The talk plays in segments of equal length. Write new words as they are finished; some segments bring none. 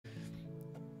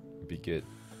be good.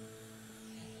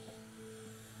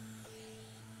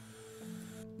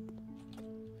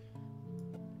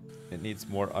 It needs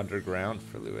more underground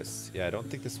for Lewis. Yeah, I don't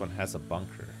think this one has a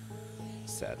bunker,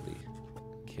 sadly.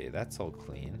 Okay, that's all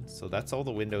clean. So that's all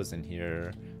the windows in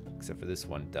here, except for this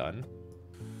one done.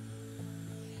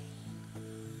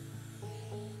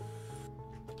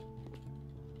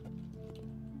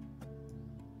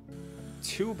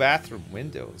 Two bathroom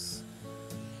windows.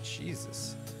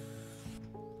 Jesus.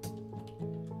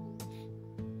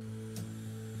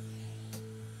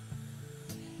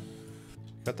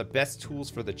 Got the best tools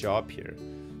for the job here.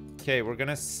 Okay, we're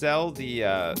gonna sell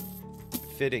the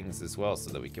fittings as well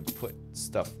so that we can put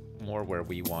stuff more where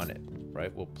we want it,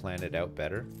 right? We'll plan it out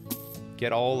better.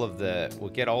 Get all of the,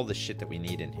 we'll get all the shit that we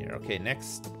need in here. Okay,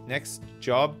 next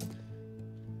job.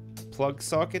 Plug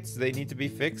sockets, they need to be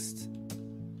fixed.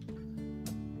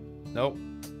 Nope.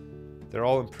 They're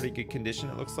all in pretty good condition,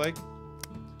 it looks like.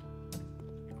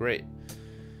 Great.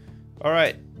 All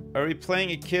right. Are we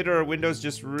playing a kid or are windows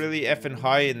just really effing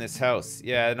high in this house?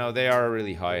 Yeah, no, they are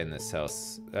really high in this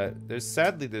house.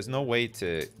 Sadly, there's no way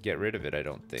to get rid of it, I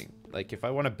don't think. Like, if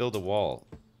I want to build a wall,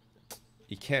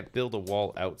 you can't build a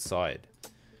wall outside.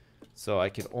 So I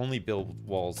can only build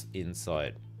walls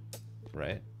inside,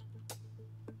 right?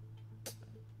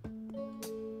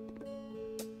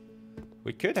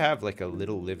 We could have, like, a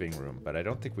little living room, but I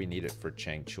don't think we need it for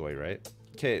Chang Choi, right?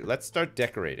 Okay, let's start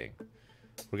decorating.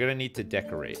 We're gonna need to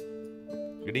decorate.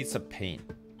 We're gonna need some paint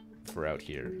for out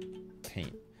here.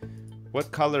 Paint.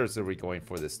 What colors are we going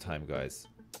for this time, guys?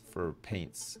 For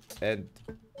paints. And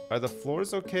are the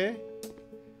floors okay?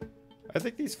 I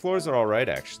think these floors are alright,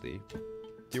 actually.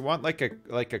 Do you want like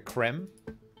a creme?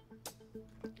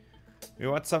 You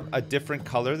want a different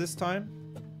color this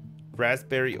time?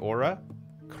 Raspberry aura?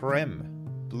 Creme.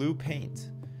 Blue paint.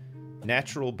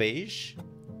 Natural beige?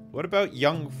 What about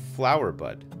young flower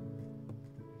bud?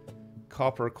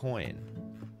 Copper coin.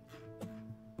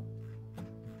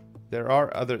 There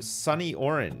are other. Sunny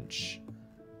orange.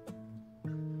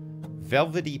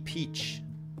 Velvety peach.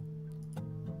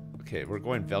 Okay, we're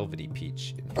going velvety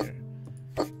peach in here.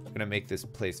 I'm gonna make this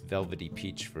place velvety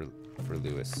peach for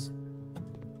Lewis.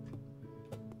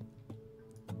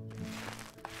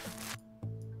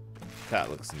 That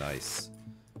looks nice.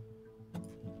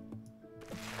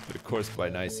 But of course by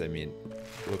nice I mean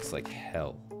it looks like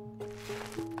hell.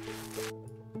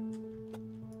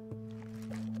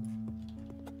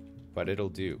 But it'll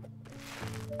do.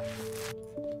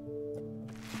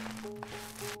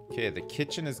 Okay, the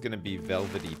kitchen is gonna be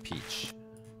velvety peach.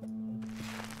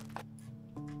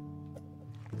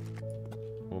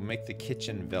 We'll make the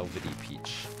kitchen velvety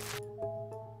peach.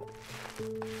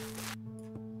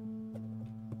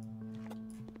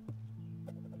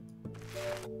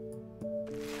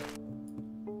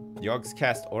 Yogg's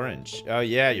cast orange. Oh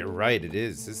yeah, you're right. It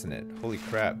is, isn't it? Holy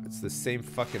crap! It's the same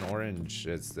fucking orange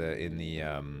as the in the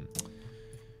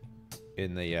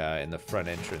front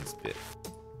entrance bit,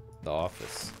 the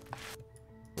office.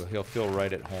 Well, he'll feel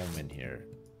right at home in here,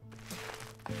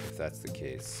 if that's the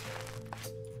case.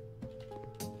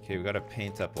 Okay, we gotta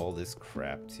paint up all this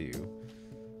crap too,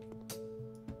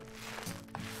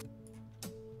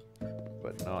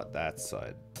 but not that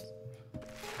side.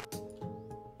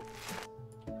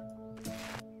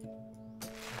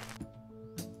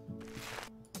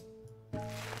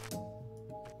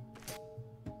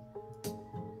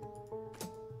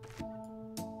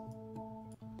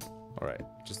 Alright,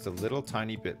 just a little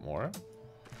tiny bit more.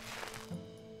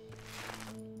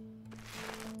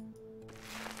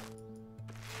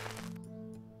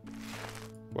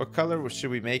 What color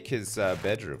should we make his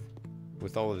bedroom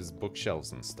with all of his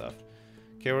bookshelves and stuff?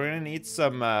 Okay, we're gonna need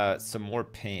some more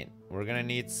paint. We're gonna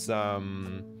need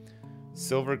some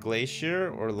silver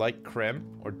glacier or light creme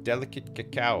or delicate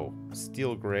cacao,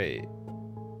 steel gray.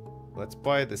 Let's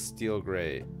buy the steel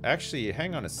gray. Actually,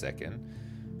 hang on a second.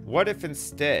 What if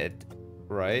instead,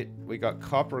 right, we got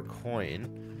copper coin,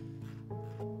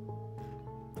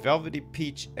 velvety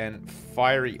peach, and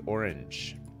fiery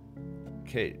orange.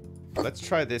 Okay, let's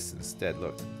try this instead.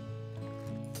 Look,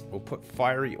 we'll put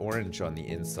fiery orange on the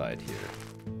inside here.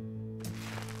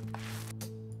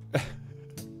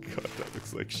 God, that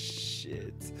looks like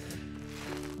shit.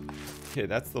 Okay,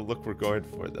 that's the look we're going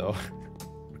for, though.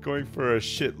 We're going for a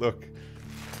shit look.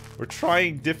 We're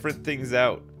trying different things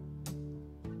out.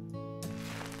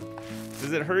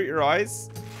 Does it hurt your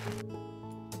eyes?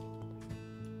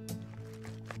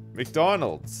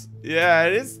 McDonald's. Yeah,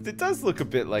 it is. It does look a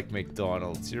bit like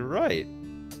McDonald's. You're right.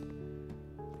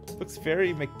 Looks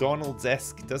very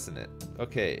McDonald's-esque, doesn't it?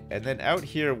 Okay, and then out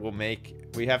here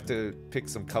we have to pick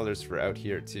some colors for out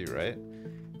here too, right?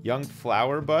 Young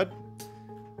flower bud.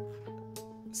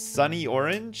 Sunny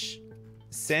orange,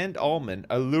 sand almond,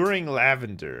 alluring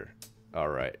lavender. All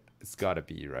right, it's gotta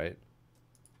be, right?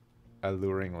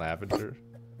 Alluring lavender.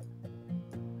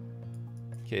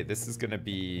 Okay, this is gonna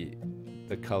be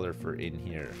the color for in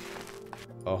here.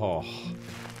 Oh,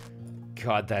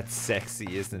 God, that's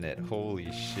sexy, isn't it?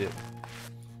 Holy shit.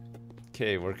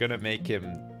 Okay, we're gonna make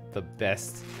him the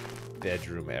best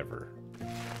bedroom ever.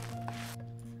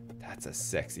 That's a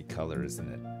sexy color, isn't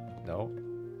it? No?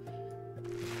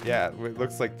 Yeah, it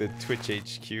looks like the Twitch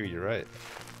HQ, you're right.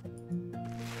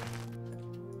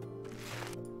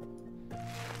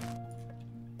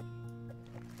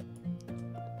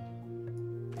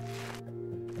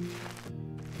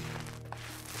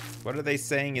 What are they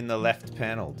saying in the left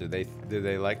panel? Do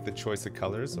they like the choice of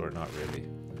colors or not really?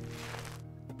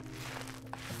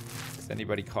 Is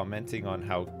anybody commenting on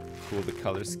how cool the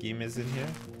color scheme is in here?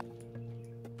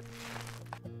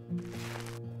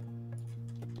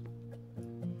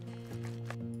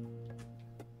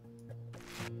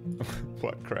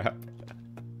 What crap?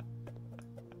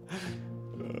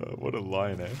 What a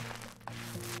line, eh?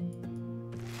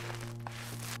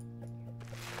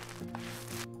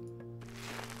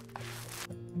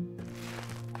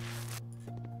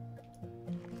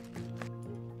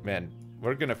 Man,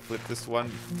 we're gonna flip this one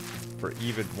for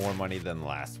even more money than the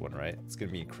last one, right? It's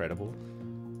gonna be incredible.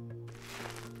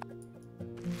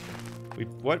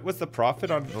 What was the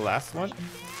profit on the last one?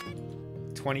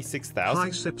 26,000? Hi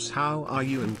Sips, how are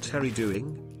you and Terry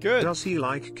doing? Good. Does he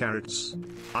like carrots?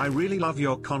 I really love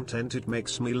your content, it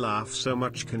makes me laugh so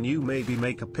much. Can you maybe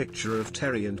make a picture of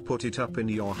Terry and put it up in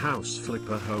your house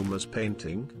flipper Homer's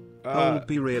painting? That would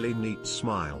be really neat,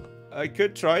 smile. I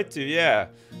could try to, yeah.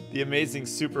 The amazing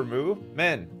Super Moo.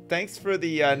 Man, thanks for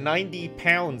the 90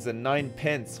 pounds and 9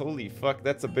 pence. Holy fuck,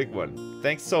 that's a big one.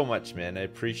 Thanks so much, man. I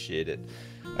appreciate it.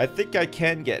 I think I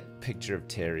can get picture of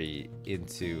Terry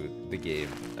into the game.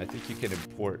 I think you can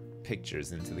import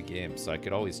pictures into the game, so I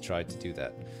could always try to do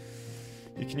that.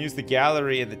 You can use the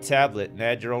gallery in the tablet and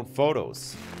add your own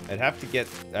photos.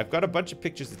 I've got a bunch of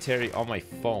pictures of Terry on my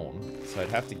phone, so I'd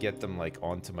have to get them like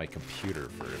onto my computer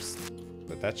first.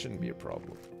 But that shouldn't be a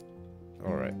problem.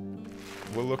 Alright.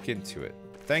 We'll look into it.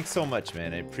 Thanks so much,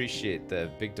 man. I appreciate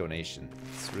the big donation.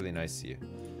 It's really nice of you.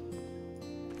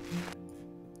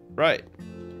 Right.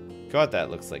 God,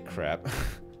 that looks like crap.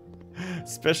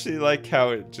 Especially like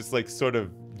how it just like sort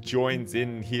of joins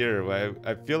in here.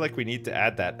 I feel like we need to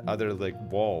add that other like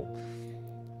wall.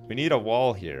 We need a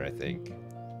wall here, I think.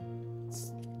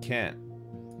 Can't.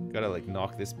 Gotta like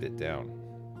knock this bit down.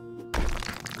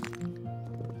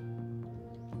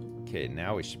 Okay,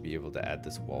 now we should be able to add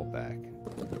this wall back.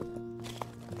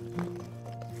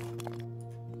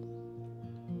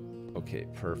 Okay,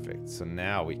 perfect. So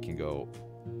now we can go.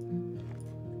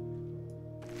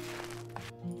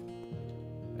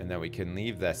 And then we can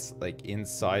leave this like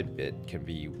inside bit can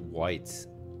be white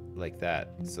like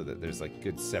that so that there's like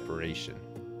good separation.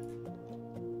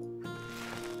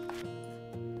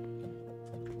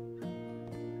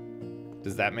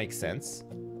 Does that make sense?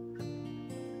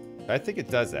 I think it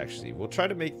does actually. We'll try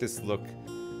to make this look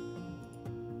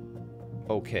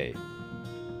okay.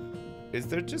 Is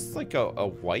there just like a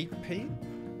white paint?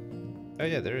 Oh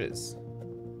yeah, there is.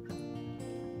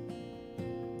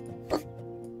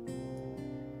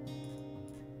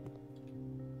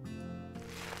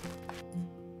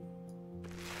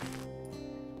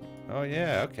 Oh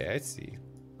yeah, okay, I see.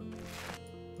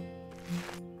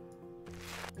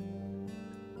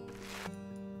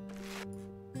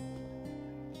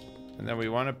 And then we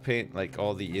want to paint like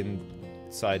all the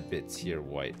inside bits here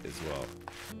white as well.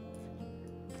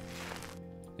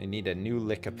 They need a new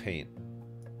lick of paint.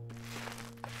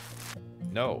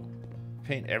 No.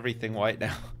 Paint everything white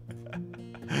now.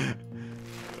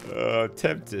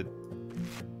 Tempted.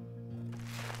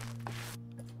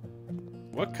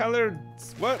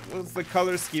 What was the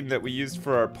color scheme that we used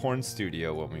for our porn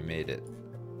studio when we made it?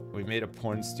 We made a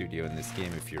porn studio in this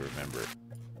game, if you remember.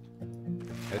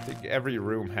 I think every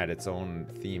room had its own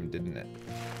theme, didn't it?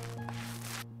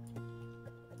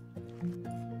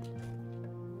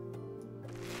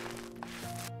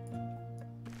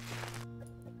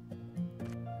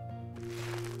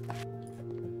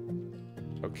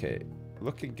 Okay,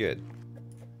 looking good.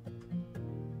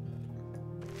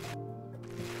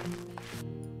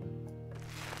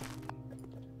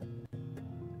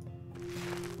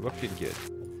 Looking good.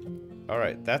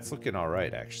 Alright, that's looking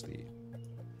alright, actually.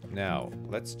 Now,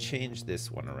 let's change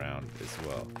this one around as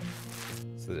well,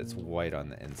 so that it's white on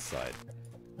the inside.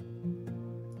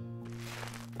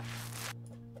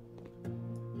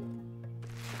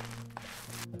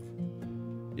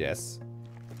 Yes.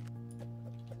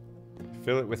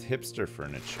 Fill it with hipster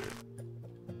furniture.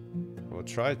 We'll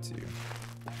try to.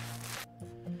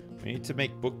 We need to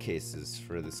make bookcases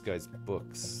for this guy's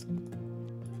books.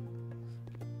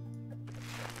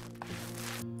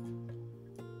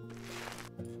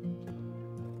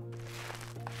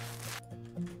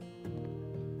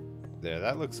 There,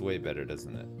 that looks way better,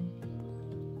 doesn't it?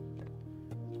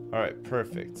 Alright,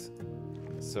 perfect.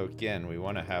 So again, we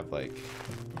want to have like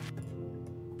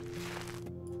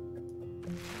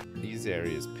these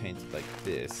areas painted like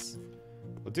this.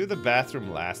 We'll do the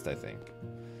bathroom last, I think.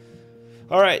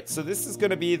 Alright, so this is going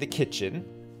to be the kitchen.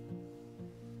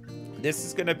 This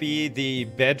is going to be the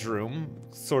bedroom,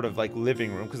 sort of like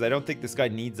living room, because I don't think this guy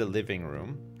needs a living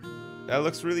room. That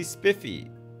looks really spiffy.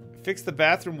 Fix the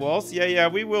bathroom walls? Yeah,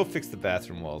 we will fix the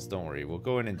bathroom walls. Don't worry. We'll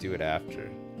go in and do it after.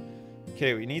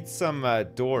 Okay, we need some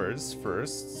doors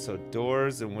first. So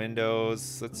doors and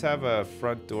windows. Let's have a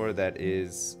front door that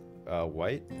is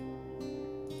white. I'm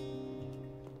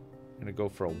going to go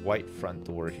for a white front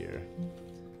door here.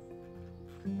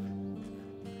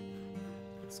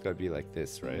 It's got to be like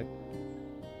this, right?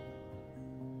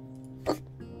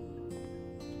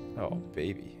 Oh,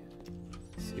 baby.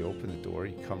 So you open the door,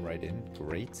 you come right in.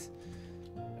 Great.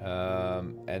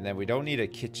 And then we don't need a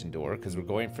kitchen door because we're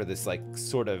going for this like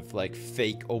sort of like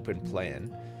fake open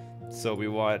plan. So we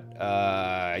want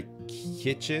a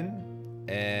kitchen,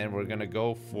 and we're gonna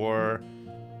go for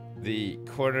the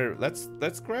corner.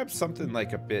 Let's grab something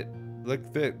like a bit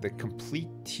like the complete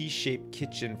T-shaped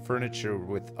kitchen furniture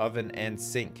with oven and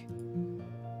sink.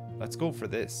 Let's go for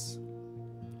this.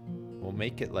 We'll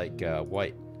make it like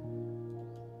white.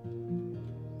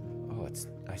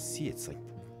 I see it's like,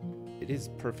 it is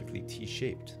perfectly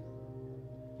T-shaped.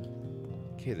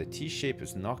 Okay, the T-shape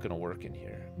is not gonna work in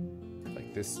here.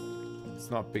 Like this,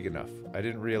 it's not big enough. I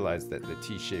didn't realize that the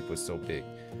T-shape was so big.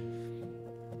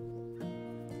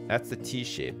 That's the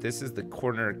T-shape. This is the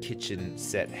corner kitchen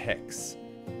set hex.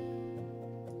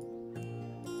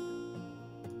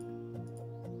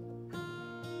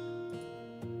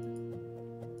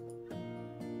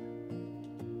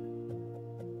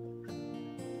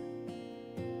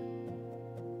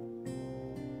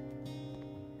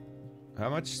 How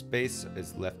much space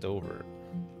is left over?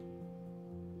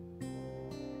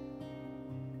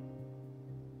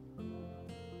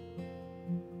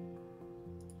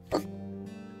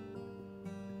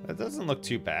 That doesn't look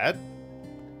too bad.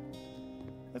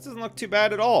 That doesn't look too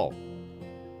bad at all.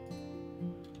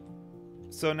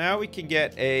 So now we can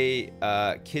get a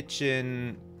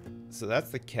kitchen. So that's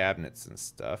the cabinets and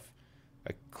stuff.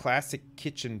 A classic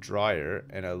kitchen dryer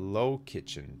and a low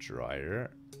kitchen dryer.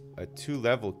 A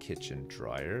 2-level kitchen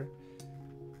dryer.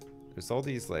 There's all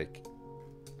these like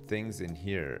things in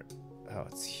here. Oh,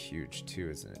 it's huge too,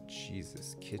 isn't it?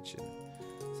 Jesus, kitchen.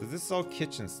 So this is all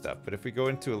kitchen stuff, but if we go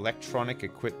into electronic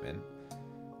equipment,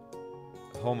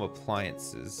 home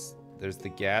appliances, there's the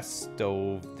gas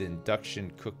stove, the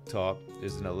induction cooktop,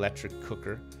 there's an electric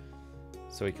cooker.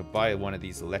 So we could buy one of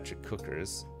these electric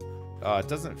cookers. It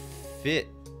doesn't fit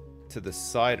to the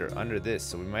side or under this,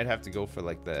 so we might have to go for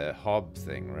like the hob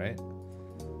thing, right?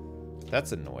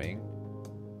 That's annoying.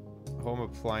 Home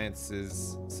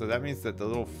appliances, so that means that the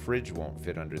little fridge won't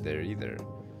fit under there either.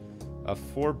 A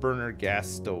 4-burner gas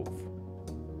stove.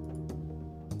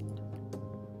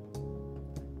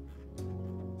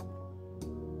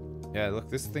 Yeah, look,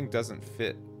 this thing doesn't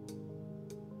fit.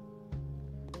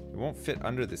 It won't fit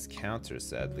under this counter,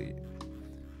 sadly,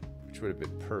 which would have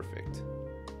been perfect.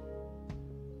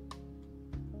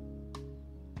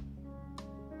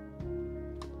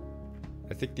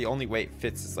 I think the only way it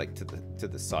fits is like to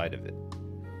the side of it.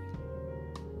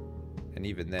 And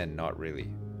even then, not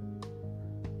really.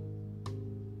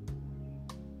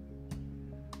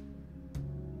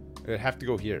 It'd have to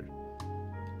go here.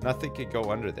 Nothing could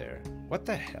go under there. What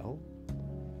the hell?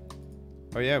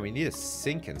 Oh yeah, we need a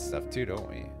sink and stuff too, don't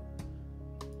we?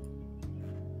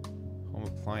 Home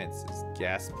appliances,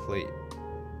 gas plate,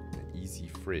 an easy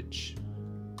fridge.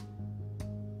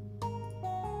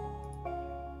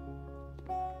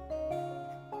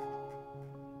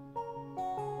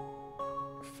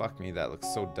 Fuck me, that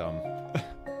looks so dumb.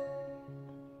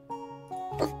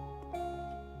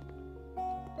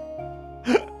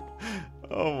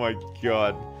 Oh my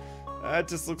god. That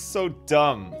just looks so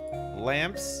dumb.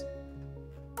 Lamps?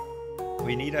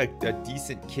 We need a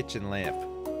decent kitchen lamp.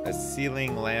 A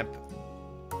ceiling lamp.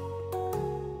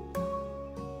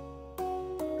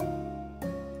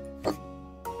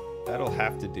 That'll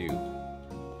have to do.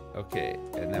 Okay,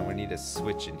 and then we need a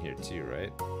switch in here too,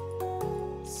 right?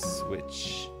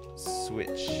 Switch.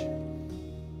 Switch.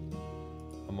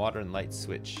 A modern light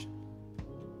switch.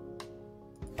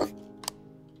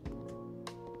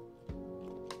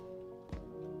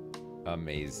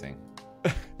 Amazing.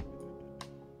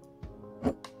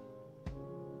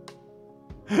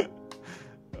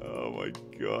 Oh my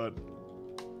god.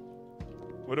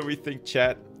 What do we think,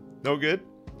 chat? No good?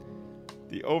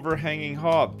 The overhanging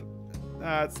hob.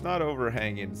 Nah, it's not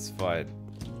overhanging, it's fine.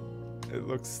 It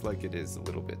looks like it is a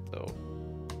little bit though.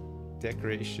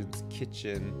 Decorations,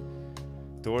 kitchen,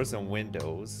 doors and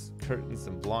windows, curtains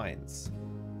and blinds.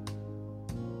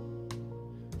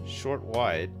 Short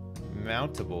wide,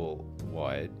 mountable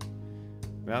wide,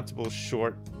 mountable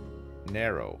short,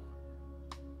 narrow.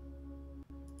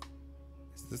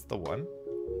 Is this the one?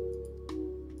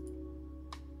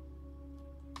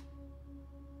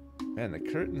 Man, the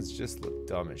curtains just look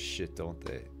dumb as shit, don't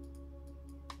they?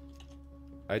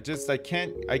 I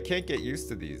can't get used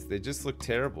to these. They just look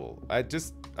terrible. I'm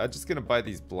just gonna buy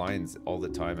these blinds all the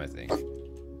time, I think.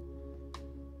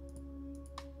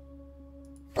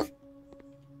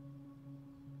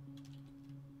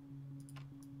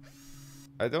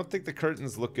 I don't think the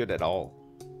curtains look good at all.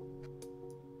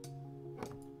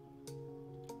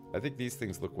 I think these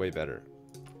things look way better.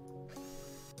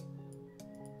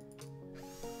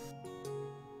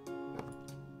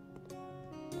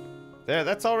 There,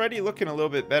 that's already looking a little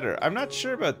bit better. I'm not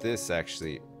sure about this,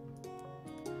 actually.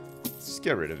 Let's just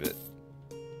get rid of it.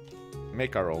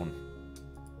 Make our own.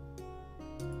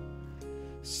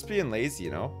 It's just being lazy,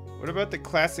 you know? What about the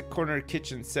classic corner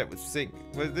kitchen set with sink?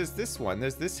 Well, there's this one.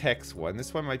 There's this hex one.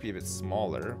 This one might be a bit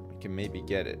smaller. We can maybe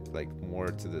get it, like, more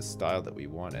to the style that we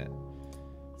want it.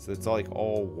 So it's all, like,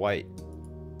 all white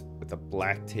with a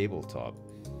black tabletop.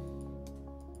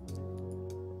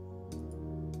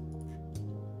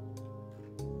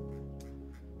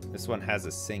 This one has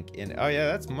a sink in it. Oh yeah,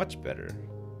 that's much better.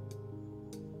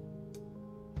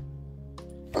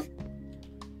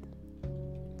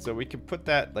 So we can put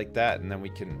that like that, and then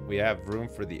we have room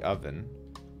for the oven,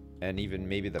 and even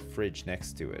maybe the fridge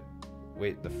next to it.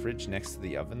 Wait, the fridge next to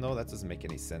the oven though? That doesn't make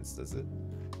any sense, does it?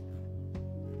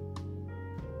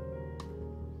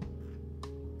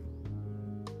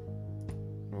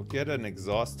 We'll get an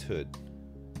exhaust hood.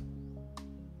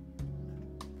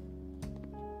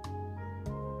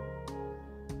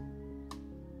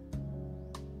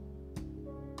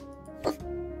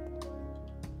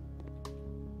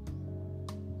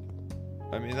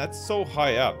 I mean, that's so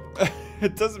high up.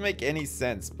 It doesn't make any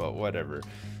sense, but whatever.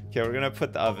 Okay, we're gonna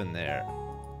put the oven there.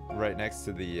 Right next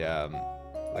to the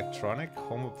electronic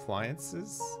home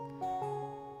appliances.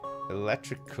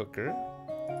 Electric cooker.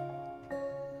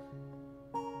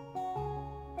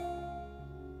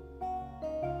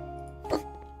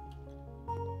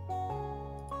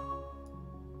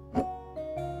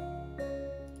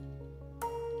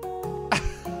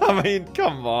 I mean,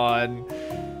 come on.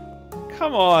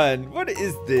 Come on, what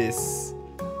is this?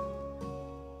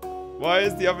 Why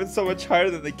is the oven so much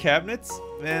higher than the cabinets?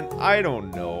 Man, I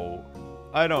don't know.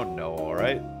 I don't know,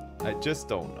 alright? I just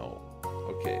don't know.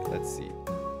 Okay, let's see.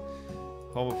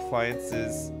 Home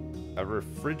appliances, a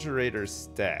refrigerator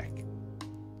stack.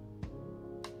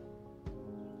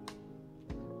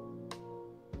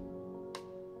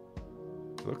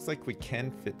 Looks like we can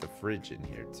fit the fridge in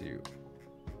here too.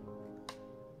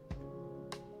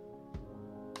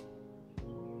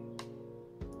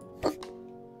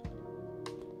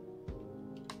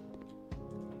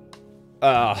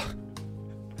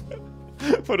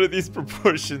 What are these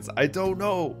proportions? I don't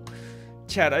know.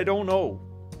 Chat, I don't know.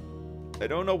 I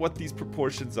don't know what these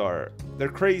proportions are. They're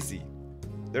crazy.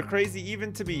 They're crazy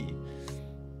even to me.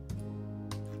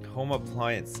 Home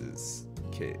appliances.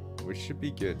 Okay, we should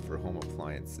be good for home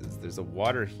appliances. There's a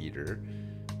water heater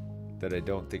that I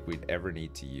don't think we'd ever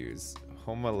need to use.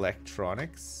 Home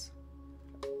electronics.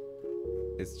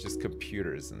 It's just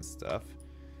computers and stuff.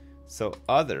 So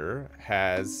other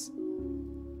has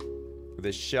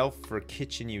the shelf for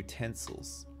kitchen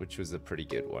utensils, which was a pretty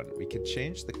good one. We could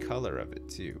change the color of it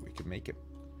too. We could make it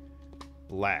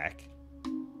black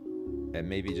and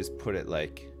maybe just put it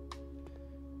like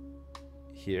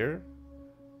here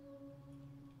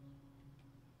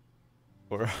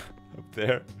or up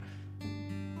there.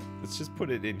 Let's just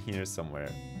put it in here somewhere.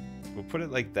 We'll put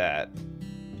it like that,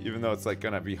 even though it's like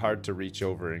gonna be hard to reach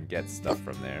over and get stuff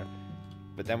from there.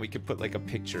 But then we could put like a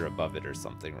picture above it or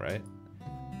something, right?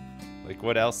 Like,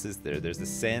 what else is there? There's a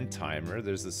sand timer.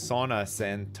 There's a sauna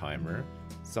sand timer.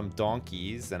 Some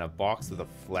donkeys and a box with a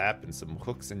flap and some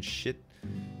hooks and shit.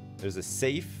 There's a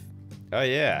safe. Oh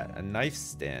yeah, a knife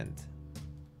stand.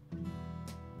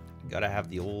 Gotta have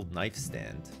the old knife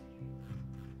stand.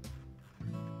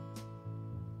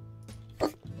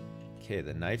 Okay,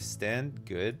 the knife stand,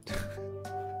 good.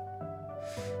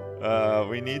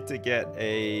 We need to get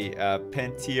a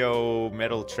Pentio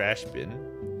metal trash bin.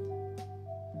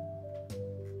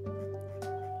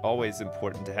 Always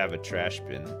important to have a trash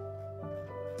bin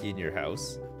in your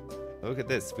house. Look at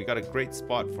this. We got a great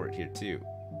spot for it here too.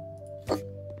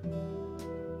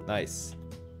 Nice.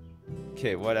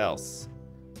 Okay, what else?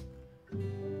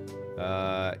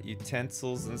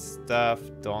 Utensils and stuff.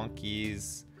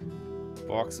 Donkeys.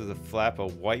 Box with a flap. A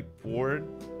whiteboard.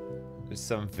 There's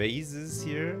some vases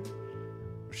here.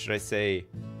 Or should I say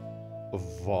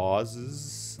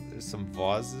vases? There's some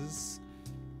vases.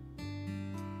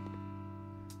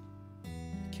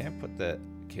 Can't put that.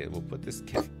 Okay, we'll put this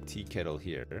tea kettle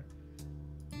here.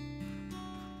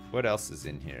 What else is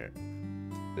in here?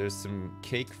 There's some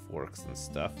cake forks and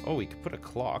stuff. Oh, we could put a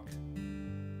clock.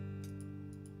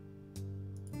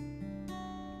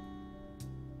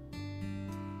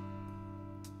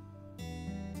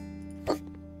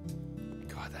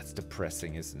 God, that's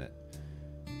depressing, isn't it?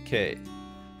 Okay.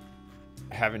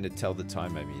 Having to tell the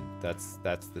time, I mean, that's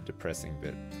the depressing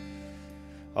bit.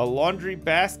 A laundry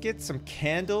basket, some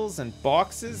candles and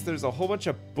boxes. There's a whole bunch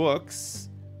of books.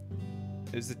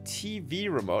 There's a TV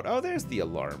remote. Oh, there's the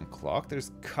alarm clock.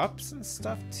 There's cups and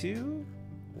stuff too.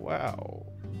 Wow.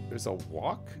 There's a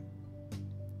wok.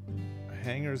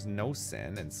 Hangers no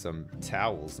sen and some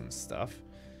towels and stuff.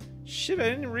 Shit, I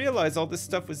didn't realize all this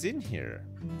stuff was in here.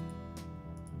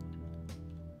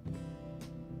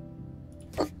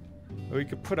 We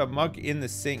could put a mug in the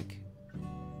sink.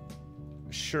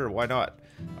 Sure, why not?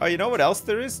 Oh, you know what else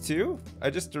there is too?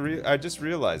 I just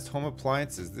realized home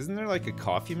appliances. Isn't there like a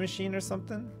coffee machine or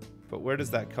something? But where does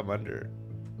that come under?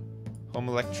 Home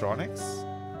electronics?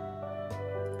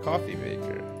 Coffee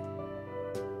maker.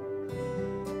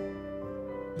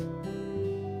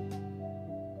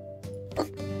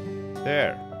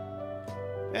 There.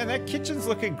 Man, that kitchen's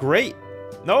looking great.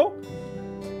 No?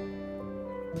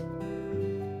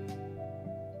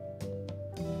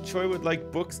 Choi would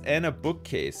like books and a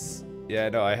bookcase. Yeah,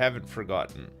 no, I haven't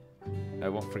forgotten. I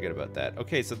won't forget about that.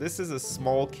 Okay, so this is a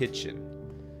small kitchen.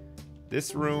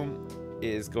 This room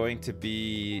is going to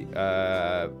be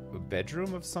a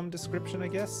bedroom of some description, I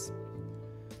guess.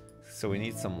 So we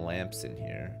need some lamps in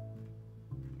here.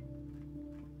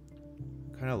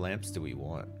 What kind of lamps do we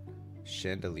want?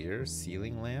 Chandelier,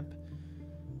 ceiling lamp?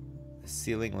 A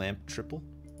ceiling lamp triple?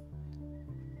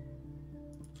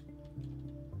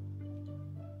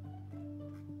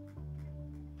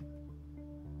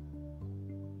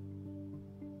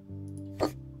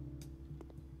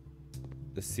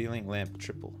 The ceiling lamp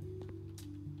triple.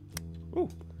 Ooh.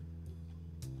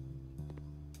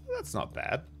 That's not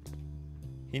bad.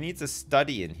 He needs a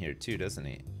study in here too, doesn't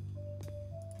he?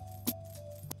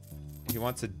 He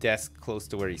wants a desk close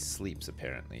to where he sleeps,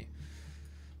 apparently.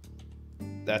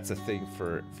 That's a thing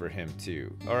for him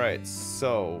too. Alright,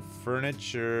 so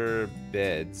furniture,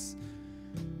 beds.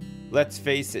 Let's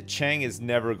face it, Chang is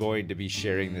never going to be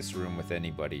sharing this room with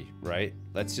anybody, right?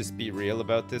 Let's just be real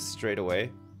about this straight away.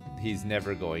 He's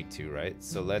never going to, right?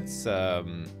 So let's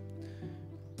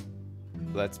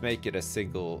make it a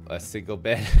single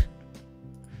bed.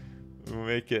 we'll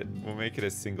make it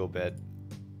a single bed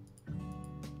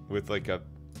with like a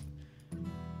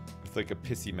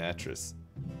pissy mattress.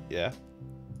 Yeah.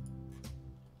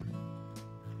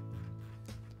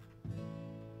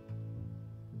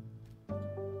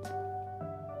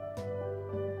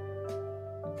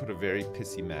 Put a very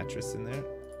pissy mattress in there.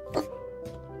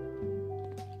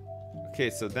 Okay,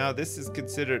 so now this is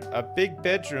considered a big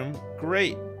bedroom.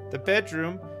 Great. The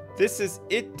bedroom. This is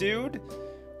it, dude.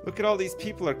 Look at all these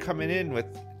people are coming in with...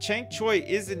 Chang Choi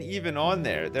isn't even on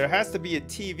there. There has to be a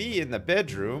TV in the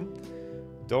bedroom.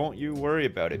 Don't you worry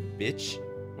about it, bitch.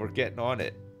 We're getting on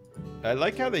it. I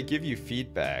like how they give you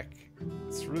feedback.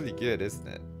 It's really good, isn't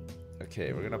it?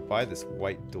 Okay, we're gonna buy this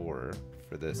white door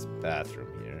for this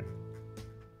bathroom here.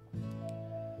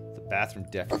 The bathroom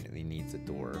definitely needs a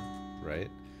door,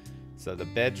 right? So the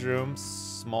bedroom,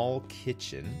 small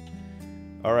kitchen.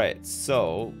 All right,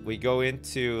 so we go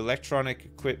into electronic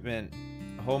equipment,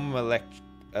 home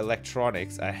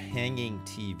electronics, a hanging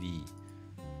TV.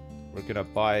 We're gonna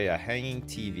buy a hanging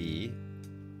TV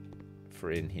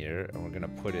for in here, and we're gonna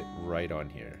put it right on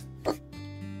here.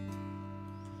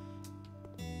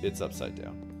 It's upside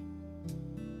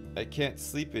down. I can't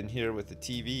sleep in here with the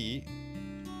TV.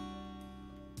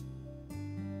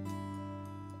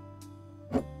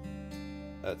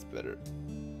 That's better.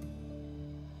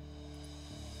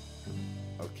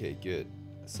 Okay, good.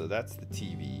 So that's the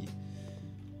TV.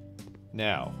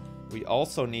 Now, we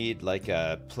also need like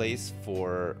a place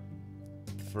for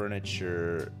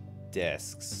furniture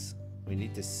desks. We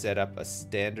need to set up a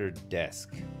standard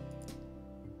desk.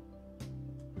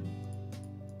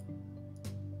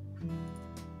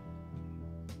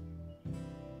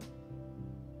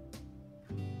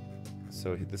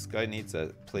 So this guy needs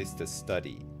a place to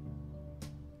study.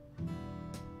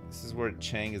 This is where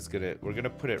Chang is gonna... We're gonna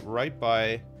put it right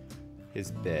by his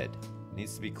bed. It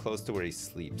needs to be close to where he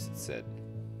sleeps, it said.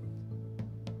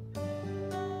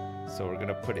 So we're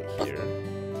gonna put it here.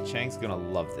 Chang's gonna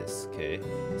love this, okay?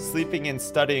 Sleeping and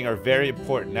studying are very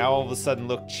important. Now all of a sudden,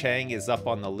 look, Chang is up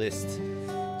on the list.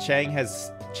 Chang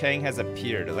has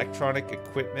appeared. Electronic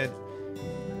equipment.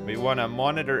 We want a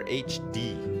monitor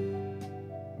HD.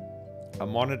 A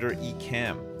monitor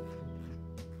eCam.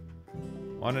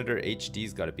 Monitor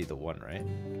HD's gotta be the one, right?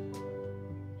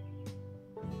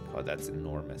 Oh, that's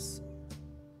enormous.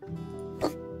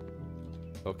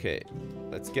 Okay,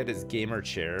 let's get his gamer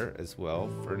chair as well.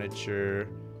 Furniture,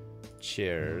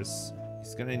 chairs.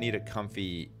 He's gonna need a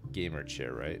comfy gamer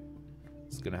chair, right?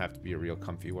 It's gonna have to be a real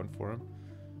comfy one for him.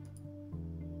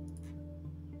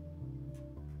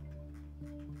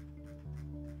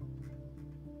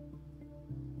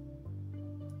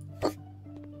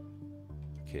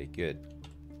 Okay, good.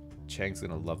 Chang's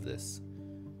gonna love this.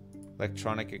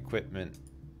 Electronic equipment,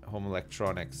 home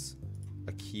electronics,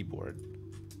 a keyboard.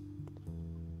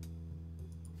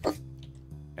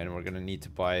 And we're gonna need to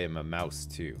buy him a mouse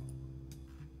too.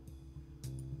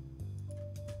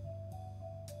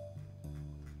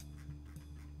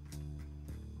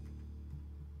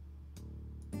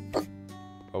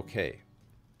 Okay.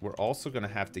 We're also gonna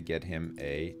have to get him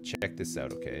a... Check this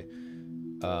out, okay?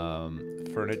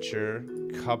 Furniture,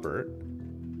 cupboard.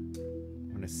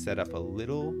 I'm gonna set up a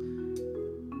little...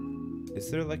 Is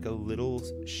there like a little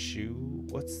shoe?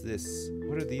 What's this?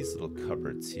 What are these little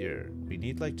cupboards here? We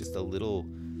need like just a little...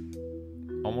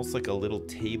 Almost like a little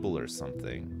table or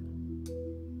something.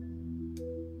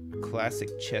 A classic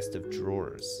chest of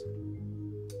drawers.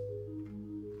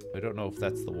 I don't know if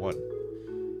that's the one.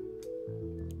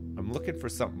 I'm looking for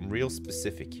something real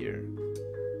specific here.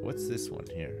 What's this one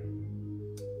here?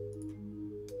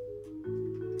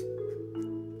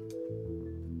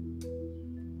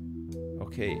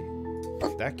 Okay,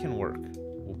 that can work.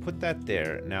 We'll put that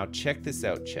there. Now check this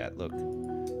out, chat. Look,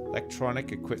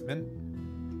 electronic equipment.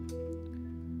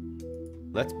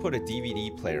 Let's put a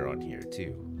DVD player on here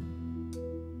too.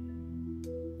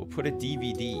 We'll put a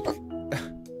DVD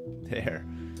there.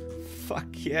 Fuck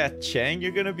yeah, Chang,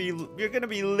 you're gonna be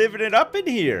living it up in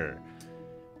here.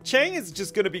 Chang is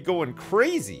just gonna be going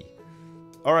crazy.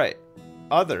 All right,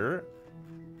 other.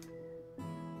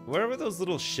 Where were those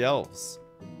little shelves?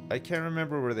 I can't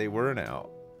remember where they were now.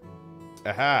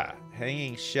 Aha,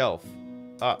 hanging shelf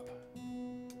up.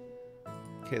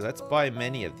 Okay, let's buy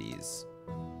many of these.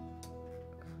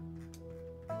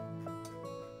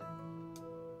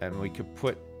 And we could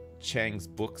put Chang's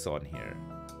books on here.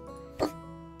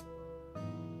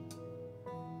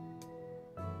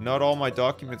 Not all my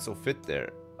documents will fit there.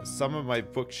 Some of my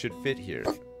books should fit here.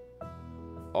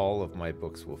 All of my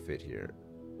books will fit here.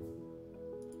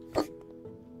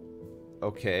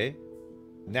 Okay.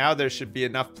 Now there should be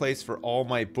enough place for all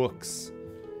my books.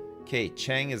 Okay,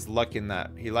 Chang is liking that.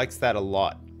 He likes that a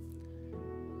lot.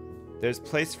 There's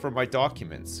place for my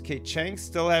documents. Okay, Chang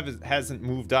still hasn't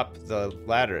moved up the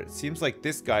ladder. It seems like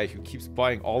this guy who keeps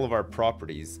buying all of our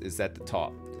properties is at the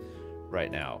top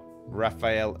right now.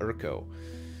 Raphael Urco.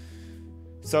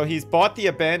 So he's bought the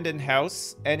abandoned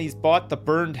house and he's bought the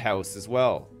burned house as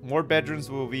well. More bedrooms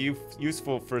will be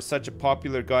useful for such a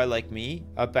popular guy like me.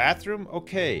 A bathroom?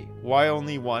 Okay. Why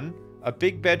only one? A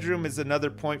big bedroom is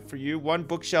another point for you. One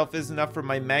bookshelf is enough for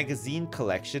my magazine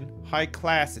collection. High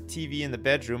class, a TV in the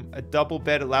bedroom. A double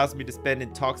bed allows me to spend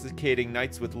intoxicating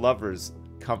nights with lovers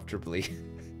comfortably.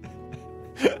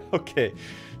 Okay.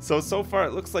 So far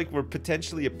it looks like we're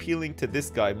potentially appealing to this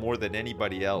guy more than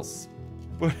anybody else.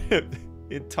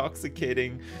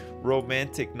 Intoxicating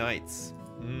romantic nights.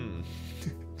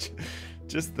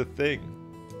 Just the thing.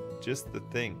 Just the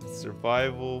thing.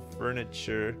 Survival,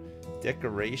 furniture,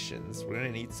 decorations. We're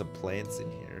gonna need some plants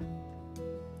in here.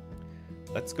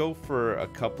 Let's go for a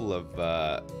couple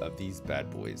of these bad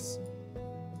boys.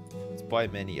 Let's buy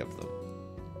many of them.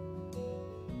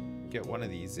 Get one of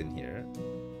these in here.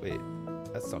 Wait,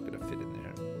 that's not gonna fit in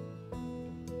there.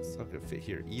 It's not gonna fit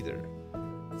here either.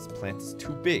 This plant is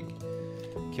too big.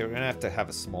 Okay, we're gonna have to have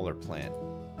a smaller plant.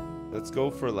 Let's go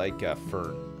for like a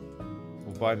fern.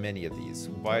 We'll buy many of these.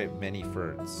 We'll buy many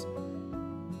ferns.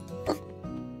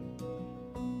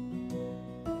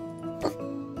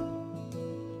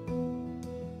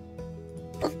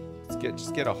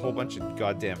 Just get a whole bunch of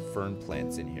goddamn fern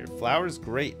plants in here. Flowers,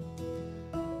 great.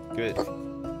 Good.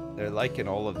 They're liking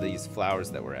all of these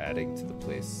flowers that we're adding to the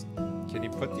place. Can you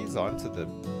put these onto the...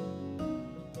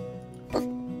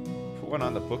 Put one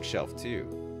on the bookshelf too.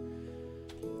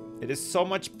 It is so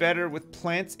much better with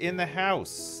plants in the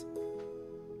house.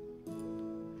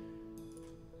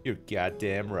 You're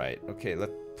goddamn right. Okay,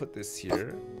 let's put this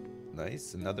here.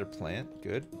 Nice, another plant,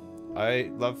 good.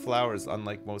 I love flowers,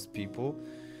 unlike most people.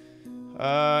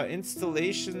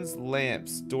 Installations,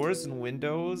 lamps, doors and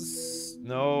windows.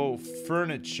 No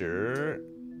furniture.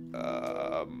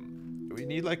 We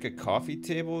need like a coffee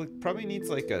table. It probably needs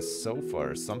like a sofa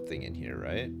or something in here,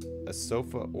 right? A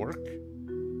sofa orc.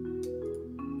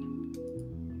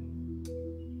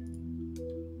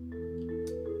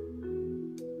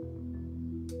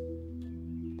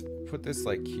 Put this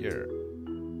like here.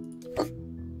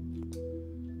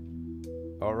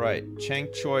 All right, Chang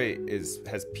Choi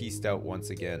has pieced out once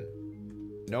again.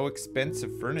 No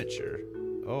expensive furniture.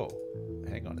 Oh,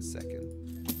 hang on a second.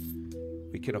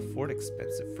 We can afford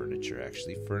expensive furniture,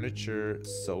 actually. Furniture,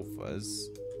 sofas,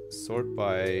 sort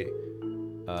by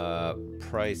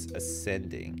price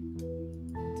ascending,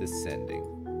 descending.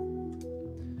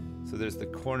 So there's the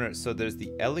corner, so there's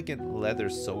the elegant leather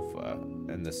sofa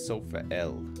and the sofa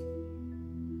L.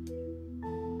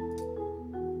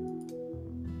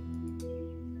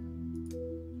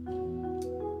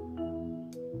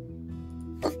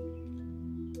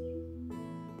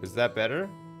 Is that better?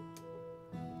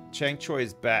 Chang Choi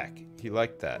is back. He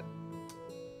liked that.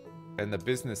 And the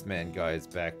businessman guy is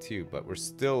back too, but we're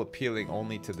still appealing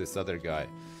only to this other guy.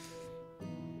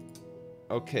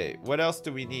 Okay, what else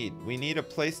do we need? We need a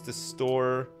place to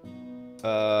store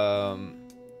a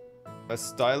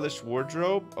stylish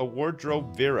wardrobe, a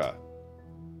wardrobe Vera,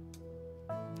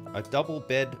 a double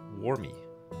bed warmie.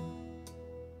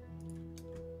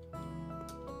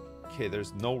 Okay,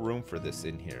 there's no room for this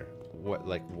in here,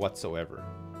 whatsoever.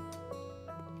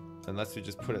 Unless we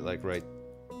just put it like right,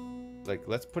 like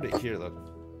let's put it here. Look.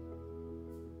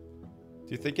 Do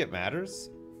you think it matters?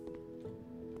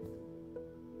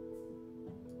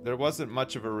 There wasn't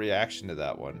much of a reaction to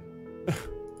that one.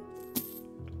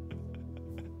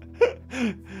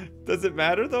 Does it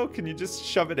matter though? Can you just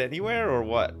shove it anywhere or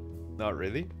what? Not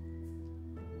really.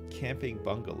 Camping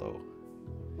bungalow.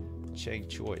 Chang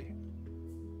Choi.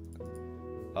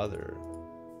 Other.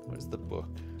 Where's the book?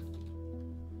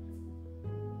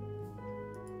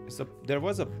 So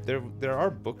there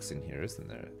are books in here, isn't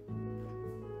there?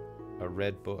 A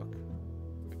red book.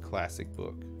 A classic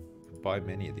book. You could buy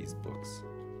many of these books.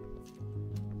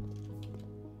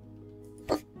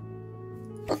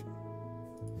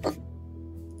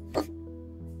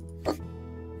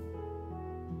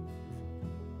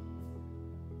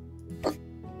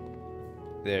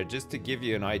 There, just to give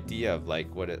you an idea of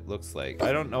like what it looks like.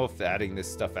 I don't know if adding this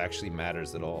stuff actually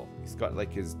matters at all. He's got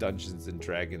like his Dungeons and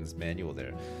Dragons manual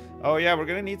there. Oh yeah, we're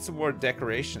gonna need some more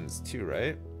decorations too,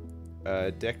 right?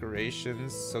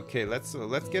 Decorations. Okay, let's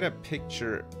get a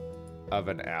picture of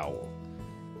an owl.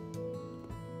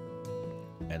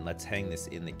 And let's hang this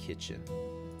in the kitchen.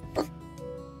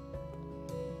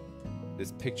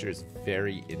 This picture is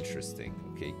very interesting.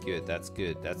 Okay, good. That's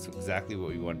good. That's exactly what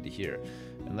we wanted to hear.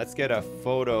 And let's get a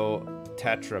photo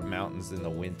Tatra Mountains in the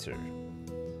winter.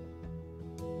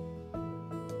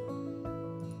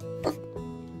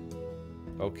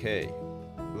 Okay.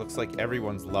 Looks like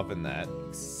everyone's loving that,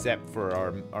 except for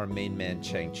our main man,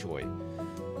 Chang Choi.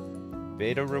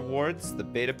 Beta rewards, the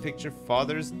beta picture,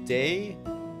 Father's Day.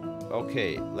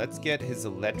 Okay, let's get his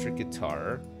electric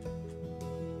guitar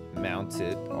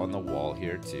mounted on the wall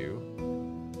here too,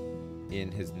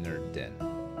 in his nerd den.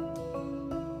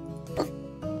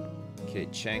 Okay,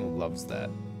 Chang loves that.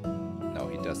 No,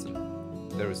 he doesn't.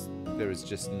 There was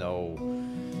just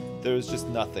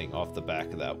nothing off the back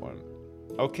of that one.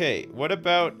 Okay, what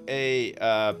about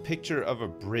a picture of a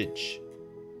bridge?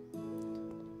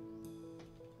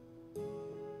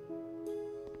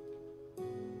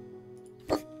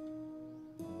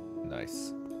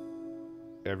 Nice.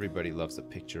 Everybody loves a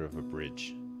picture of a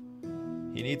bridge.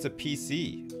 He needs a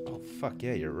PC. Oh, fuck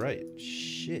yeah, you're right.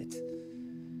 Shit.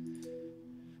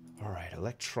 Alright,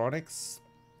 electronics.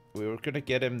 We were gonna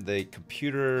get him the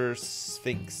computer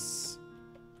Sphinx.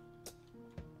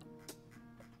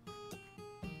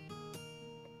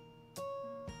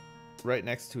 Right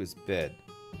next to his bed.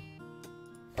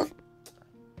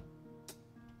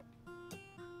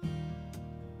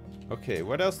 Okay,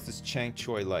 what else does Chang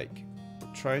Choi like?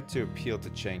 Try to appeal to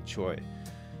Chang Choi.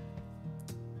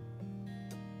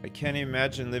 I can't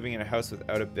imagine living in a house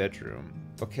without a bedroom.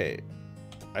 Okay,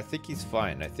 I think he's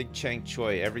fine. I think Chang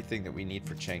Choi, everything that we need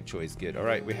for Chang Choi is good.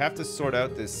 Alright, we have to sort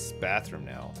out this bathroom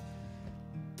now.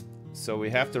 So we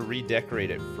have to redecorate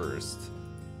it first.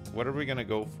 What are we gonna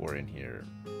go for in here?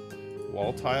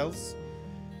 Wall tiles?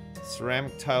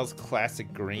 Ceramic tiles,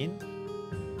 classic green?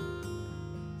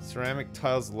 Ceramic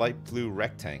tiles, light blue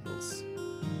rectangles.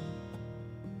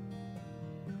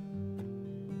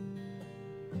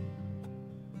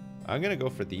 I'm gonna go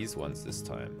for these ones this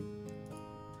time.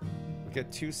 We'll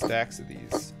get 2 stacks of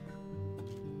these.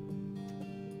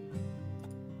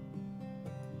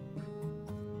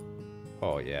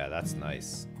 Oh yeah, that's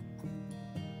nice.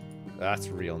 That's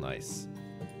real nice.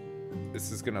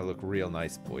 This is gonna look real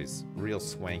nice, boys. Real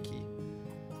swanky.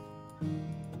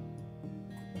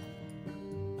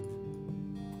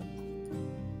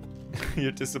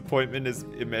 Your disappointment is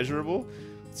immeasurable?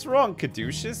 What's wrong,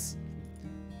 Caduceus?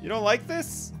 You don't like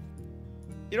this?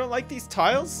 You don't like these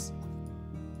tiles?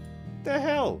 The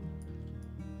hell?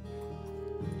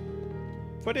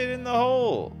 Put it in the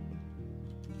hole.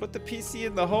 Put the PC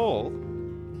in the hole.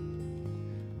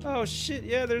 Oh shit,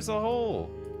 yeah, there's a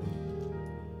hole.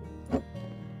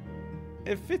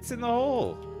 It fits in the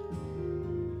hole.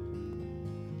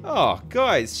 Oh,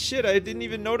 guys, shit, I didn't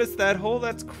even notice that hole.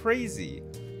 That's crazy.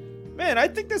 Man, I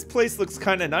think this place looks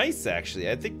kind of nice,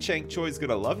 actually. I think Chang Choi's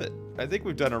gonna love it. I think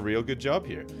we've done a real good job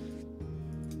here.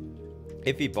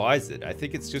 If he buys it, I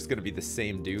think it's just gonna be the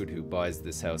same dude who buys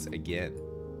this house again.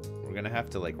 We're gonna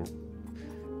have to, like,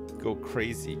 go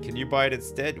crazy. Can you buy it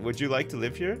instead? Would you like to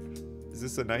live here? Is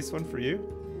this a nice one for you?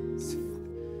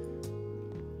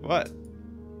 What?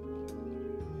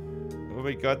 Oh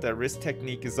my god, that wrist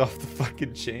technique is off the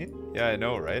fucking chain. Yeah, I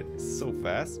know, right? It's so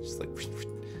fast. Just like,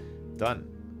 done.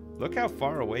 Look how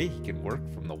far away he can work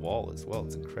from the wall as well.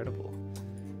 It's incredible.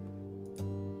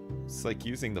 It's like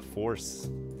using the force.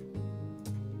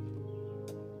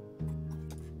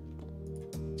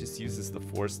 Just uses the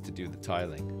force to do the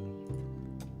tiling.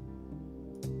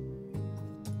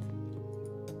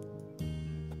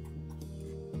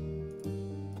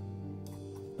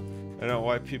 I don't know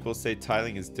why people say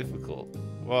tiling is difficult.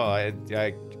 Well, I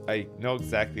know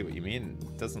exactly what you mean.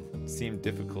 It doesn't seem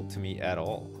difficult to me at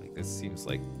all. Like, this seems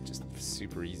like just a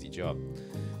super easy job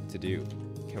to do.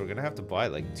 Okay, we're gonna have to buy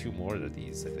like 2 more of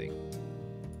these, I think.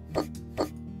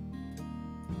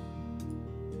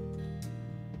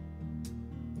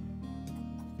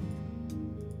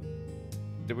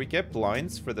 Did we get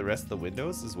blinds for the rest of the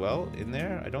windows as well in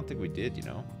there? I don't think we did, you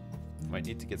know. Might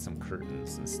need to get some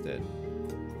curtains instead.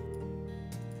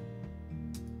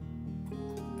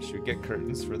 Should we get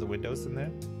curtains for the windows in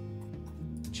there?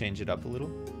 Change it up a little?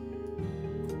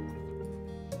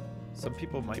 Some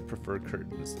people might prefer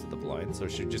curtains to the blinds, or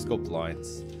should just go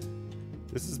blinds.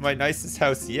 This is my nicest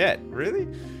house yet. Really?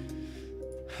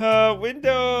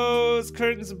 Windows,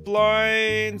 curtains,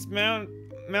 blinds,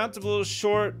 mountable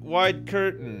short, wide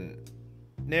curtain.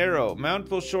 Narrow.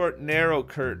 Mountable short, narrow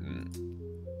curtain.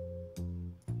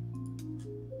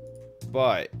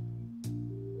 Buy.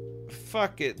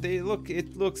 Fuck it. It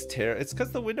looks terrible. It's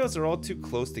because the windows are all too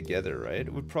close together, right?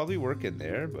 It would probably work in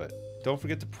there, but don't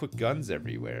forget to put guns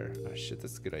everywhere. Oh shit,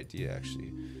 that's a good idea,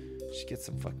 actually. Should get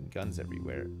some fucking guns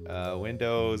everywhere.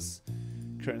 Windows,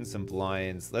 curtains, and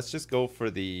blinds. Let's just go for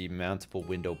the mountable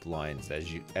window blinds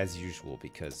as usual,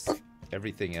 because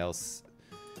everything else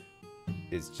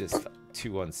is just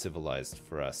too uncivilized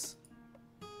for us.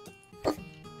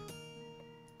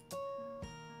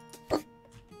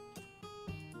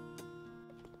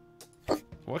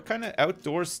 What kind of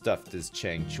outdoor stuff does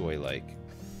Chang Choi like?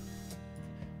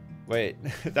 Wait,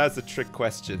 that's a trick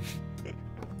question.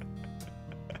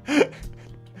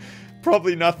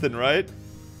 Probably nothing, right?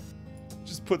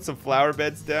 Just put some flower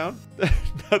beds down?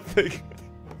 Nothing.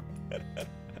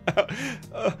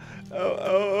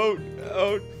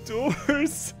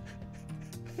 Outdoors.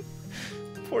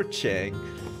 Poor Chang.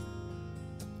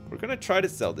 We're gonna try to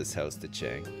sell this house to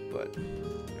Chang, but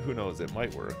who knows, it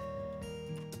might work.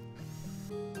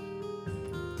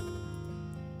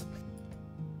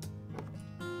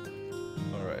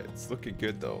 It's looking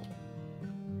good though.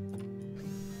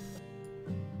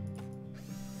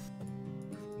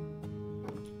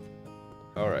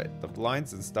 Alright, the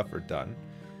blinds and stuff are done.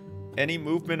 Any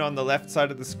movement on the left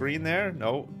side of the screen there?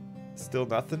 No, still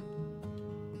nothing.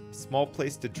 Small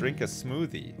place to drink a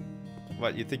smoothie.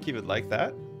 What, you think he would like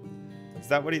that? Is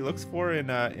that what he looks for in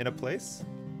a place?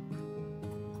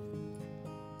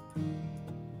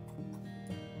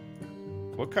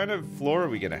 What kind of floor are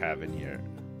we gonna have in here?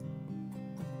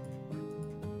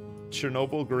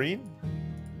 Chernobyl green?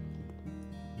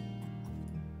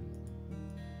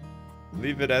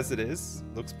 Leave it as it is.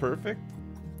 Looks perfect.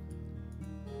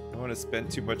 Don't want to spend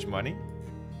too much money.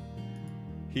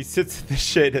 He sits in the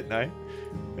shade at night.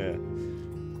 Yeah.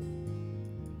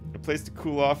 A place to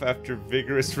cool off after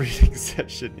vigorous reading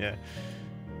session. Yeah.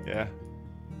 Yeah.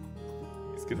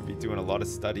 He's gonna be doing a lot of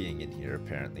studying in here,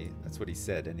 apparently. That's what he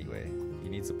said anyway. He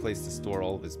needs a place to store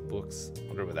all of his books.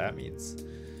 Wonder what that means.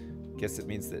 Guess it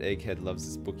means that Egghead loves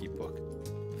his bookie book.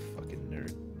 Fucking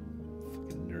nerd.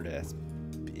 Fucking nerd-ass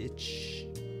bitch.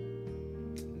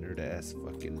 Nerd-ass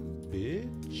fucking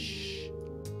bitch.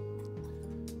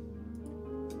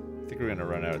 I think we're gonna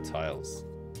run out of tiles.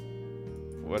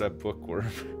 What a bookworm.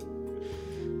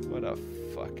 What a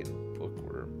fucking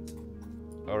bookworm.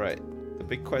 Alright, the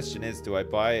big question is, do I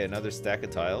buy another stack of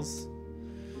tiles?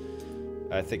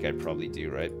 I think I probably do,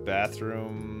 right?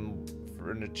 Bathroom,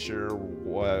 furniture,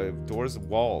 doors,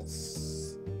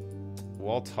 walls.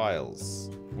 Wall tiles.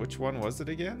 Which one was it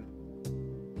again?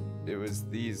 It was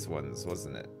these ones,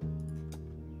 wasn't it?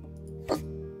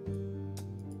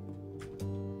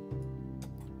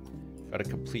 Gotta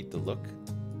complete the look.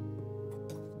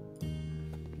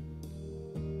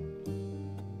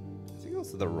 I think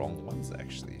those are the wrong ones,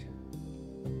 actually.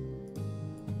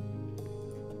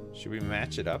 Should we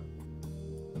match it up?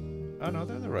 Oh no,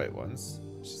 they're the right ones.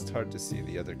 It's just hard to see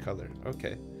the other color.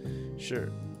 Okay,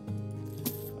 sure.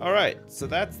 Alright, so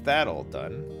that's that all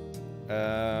done.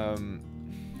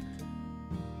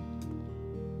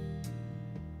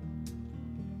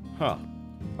 Huh.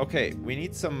 Okay, we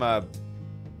need some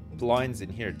blinds in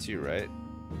here too, right?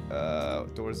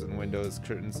 Doors and windows,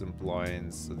 curtains and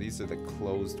blinds. So these are the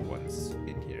closed ones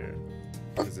in here.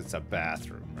 Because it's a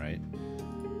bathroom, right?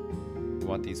 We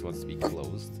want these ones to be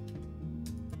closed.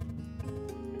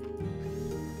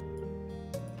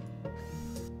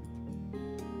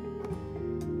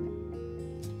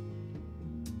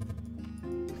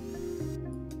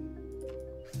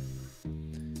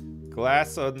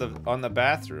 Glass on the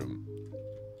bathroom.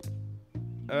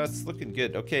 It's looking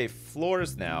good. Okay,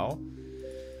 floors now.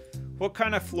 What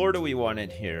kind of floor do we want in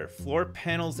here? Floor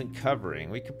panels and covering.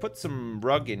 We could put some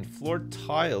rug in. Floor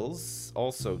tiles,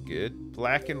 also good.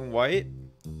 Black and white.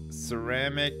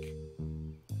 Ceramic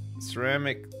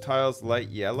tiles light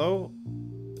yellow.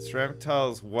 Ceramic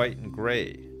tiles white and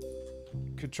gray.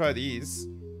 Could try these.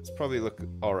 It's probably look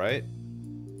alright.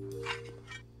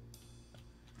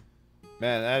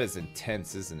 Man, that is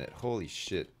intense, isn't it? Holy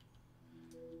shit.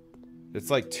 It's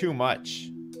like too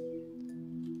much.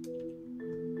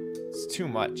 It's too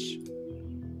much.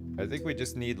 I think we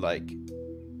just need like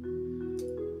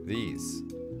these.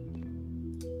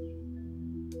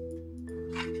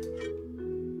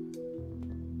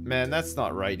 Man, that's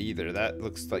not right either. That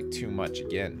looks like too much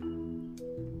again.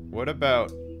 What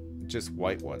about just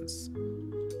white ones?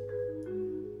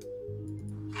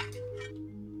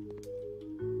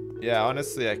 Yeah,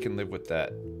 honestly, I can live with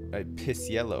that. I piss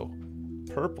yellow.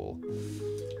 Purple.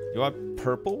 You want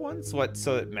purple ones? What,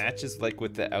 so it matches like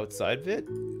with the outside bit?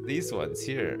 These ones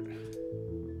here.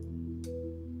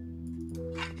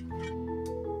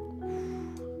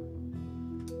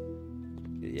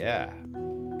 Yeah.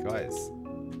 Guys,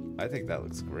 I think that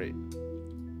looks great.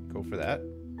 Go for that.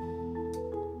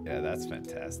 Yeah, that's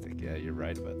fantastic. Yeah, you're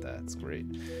right about that. It's great.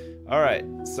 Alright,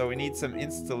 so we need some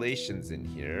installations in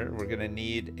here. We're gonna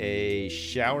need a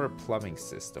shower plumbing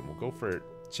system. We'll go for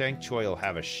Chang Choi will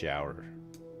have a shower.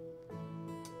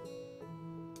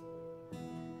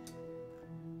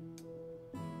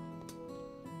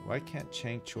 Why can't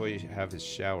Chang Choi have his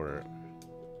shower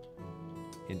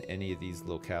in any of these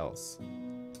locales?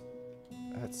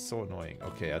 That's so annoying.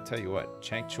 Okay, I'll tell you what.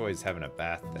 Chang Choi is having a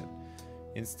bath then.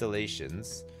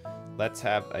 Installations. Let's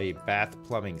have a bath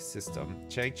plumbing system.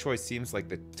 Chang Choi seems like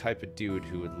the type of dude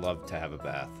who would love to have a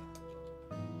bath.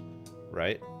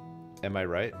 Right? Am I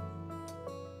right?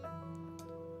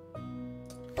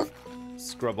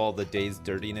 Scrub all the day's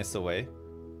dirtiness away.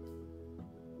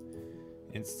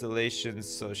 Installations,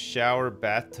 so shower,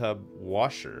 bathtub,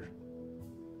 washer.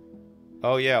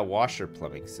 Oh yeah, washer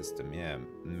plumbing system, yeah.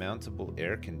 Mountable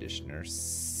air conditioner,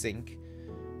 sink.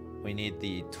 We need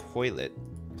the toilet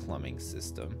plumbing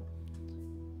system.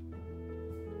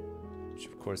 Which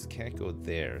of course can't go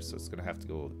there, so it's gonna have to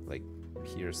go like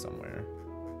here somewhere.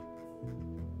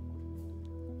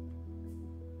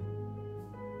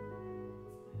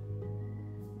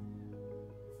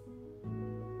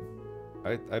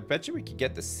 I bet you we could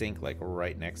get the sink like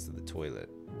right next to the toilet.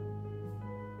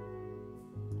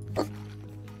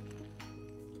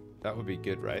 That would be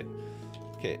good, right?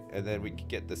 Okay, and then we could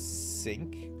get the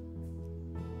sink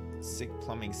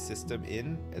plumbing system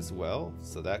in as well.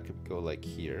 So that could go like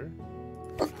here.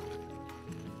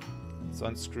 Let's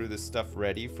unscrew this stuff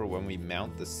ready for when we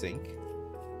mount the sink.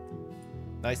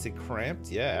 Nice and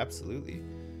cramped? Yeah, absolutely.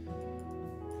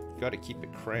 Gotta keep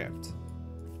it cramped.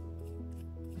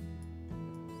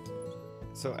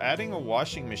 So adding a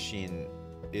washing machine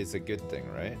is a good thing,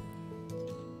 right?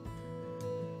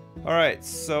 Alright,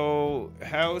 so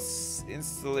house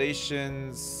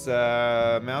installations,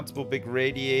 mountable big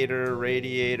radiator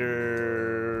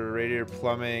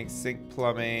plumbing, sink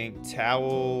plumbing,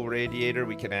 towel radiator,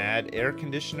 we can add air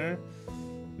conditioner,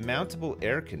 mountable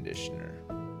air conditioner,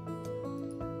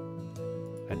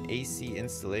 an AC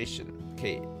installation.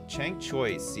 Okay, Chang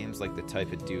Choi seems like the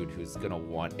type of dude who's gonna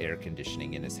want air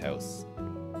conditioning in his house.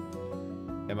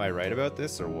 Am I right about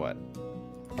this or what?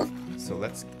 So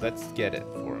let's get it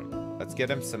for him. Let's get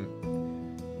him some...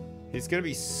 He's gonna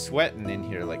be sweating in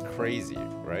here like crazy,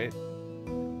 right?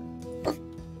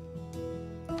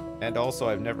 And also,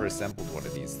 I've never assembled one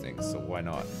of these things, so why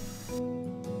not?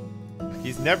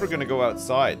 He's never gonna go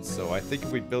outside, so I think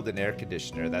if we build an air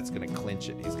conditioner, that's gonna clinch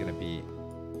it. He's gonna be...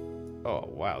 Oh,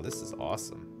 wow, this is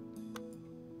awesome.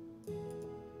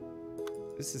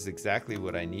 This is exactly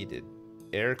what I needed.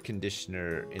 Air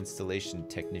conditioner installation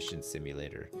technician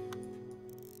simulator.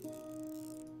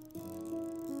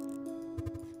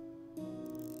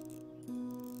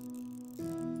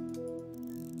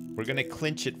 We're gonna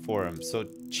clinch it for him. So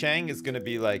Chang is gonna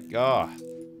be like, oh,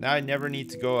 now I never need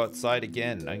to go outside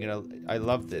again. I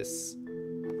love this.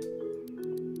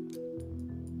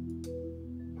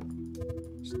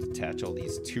 Just attach all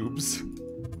these tubes.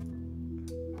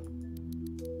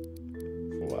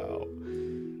 Wow.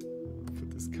 Put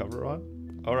this cover on.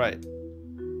 All right.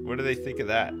 What do they think of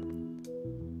that?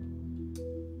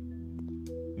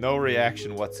 No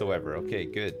reaction whatsoever. Okay,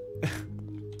 good.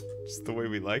 Just the way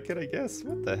we like it, I guess.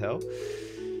 What the hell?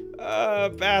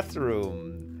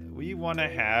 Bathroom. We want to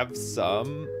have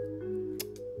some...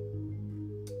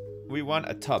 We want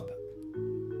a tub.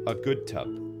 A good tub.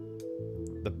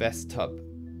 The best tub.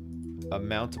 A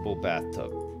mountable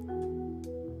bathtub.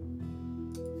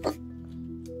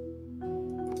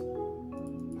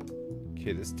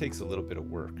 Okay, this takes a little bit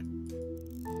of work.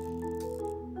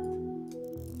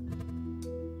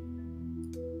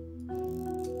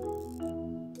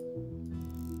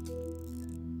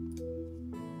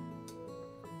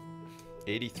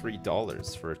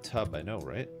 $83 for a tub, I know,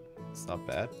 right? It's not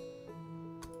bad.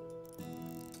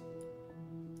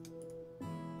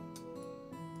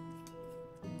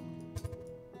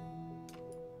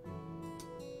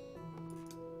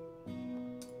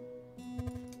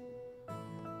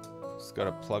 Just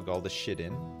gotta plug all the shit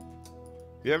in.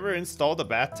 You ever installed a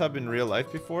bathtub in real life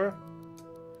before?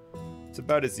 It's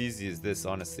about as easy as this,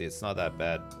 honestly. It's not that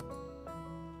bad.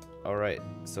 Alright,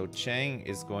 so Chang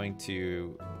is going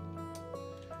to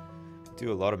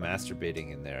do a lot of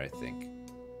masturbating in there, I think.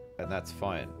 And that's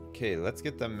fine. Okay, let's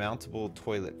get the mountable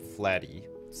toilet flatty.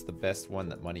 It's the best one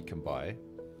that money can buy.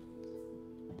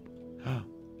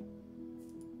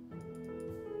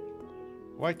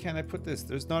 Why can't I put this?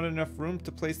 There's not enough room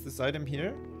to place this item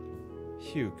here?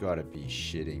 You gotta be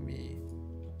shitting me.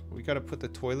 We gotta put the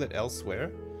toilet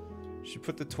elsewhere? Should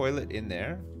put the toilet in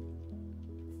there?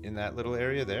 In that little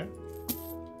area there?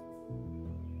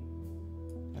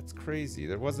 That's crazy.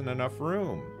 There wasn't enough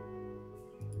room.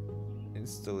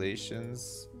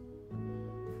 Installations.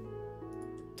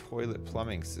 Toilet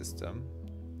plumbing system.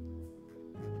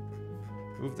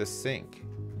 Move the sink.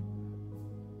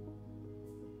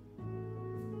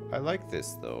 I like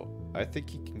this though. I think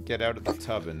he can get out of the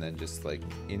tub and then just like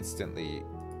instantly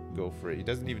go for it. He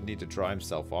doesn't even need to dry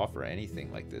himself off or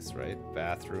anything like this, right?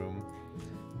 Bathroom.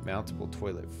 Mountable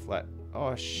toilet flat.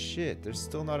 Oh shit, there's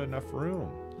still not enough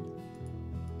room.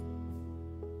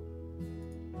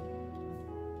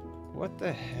 What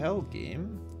the hell,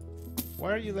 game?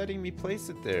 Why are you letting me place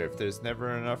it there if there's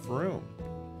never enough room?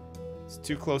 It's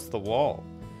too close to the wall.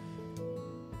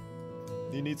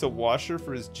 He needs a washer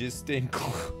for his jizz stained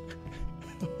clothes.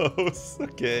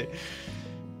 Okay.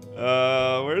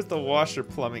 Where's the washer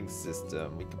plumbing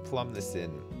system? We can plumb this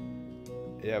in.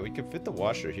 Yeah, we can fit the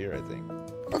washer here, I think.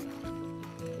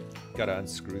 Gotta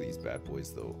unscrew these bad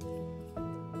boys, though.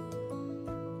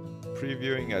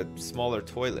 Previewing a smaller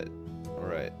toilet.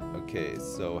 Alright, okay,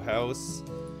 so house,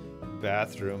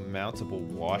 bathroom, mountable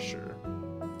washer.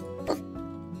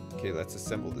 Okay, let's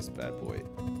assemble this bad boy.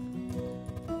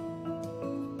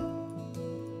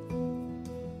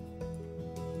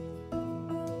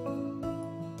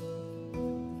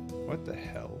 What the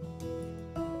hell?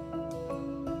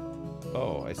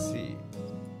 Oh, I see.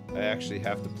 I actually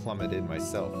have to plumb it in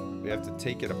myself. We have to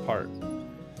take it apart.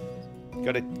 We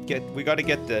gotta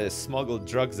get the smuggled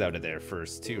drugs out of there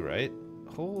first too, right?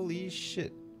 Holy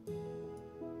shit.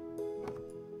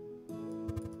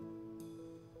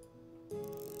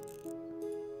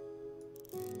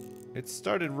 It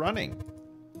started running.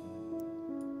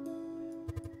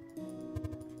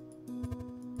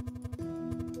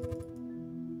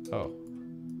 Oh.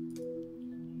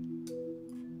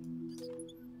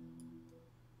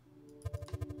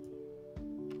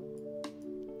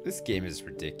 This game is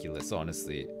ridiculous,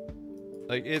 honestly.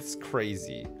 Like, it's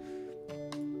crazy.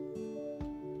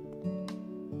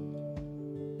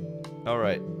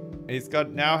 Alright. He's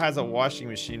now has a washing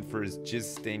machine for his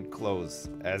jizz-stained clothes,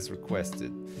 as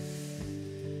requested.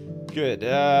 Good.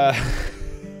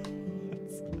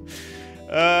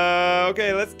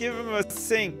 Okay, let's give him a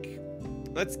sink.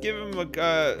 Let's give him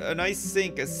a nice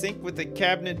sink. A sink with a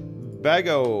cabinet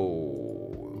bago.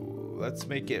 Let's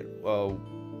make it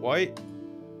white.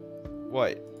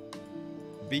 White.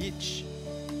 Beach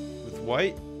with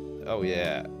white. Oh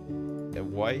yeah.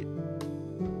 And white.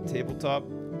 Tabletop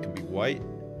can be white.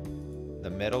 The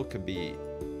metal could be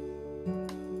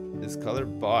this color.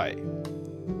 Buy.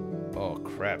 Oh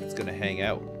crap, it's gonna hang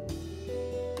out.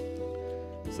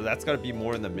 So that's gotta be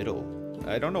more in the middle.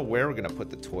 I don't know where we're gonna put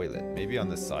the toilet. Maybe on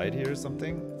the side here or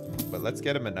something. But let's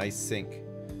get him a nice sink.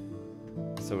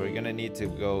 So we're gonna need to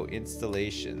go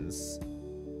installations.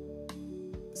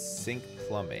 Sink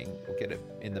plumbing. We'll get it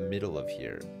in the middle of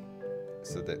here.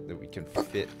 So that we can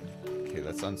fit. Okay,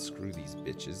 let's unscrew these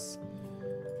bitches.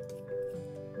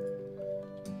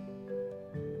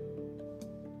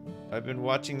 I've been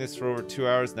watching this for over 2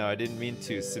 hours now. I didn't mean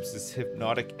to. Sips is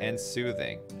hypnotic and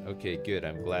soothing. Okay, good.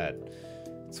 I'm glad.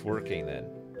 It's working then.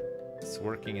 It's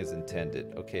working as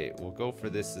intended. Okay, we'll go for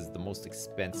this as the most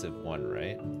expensive one,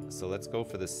 right? So let's go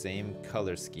for the same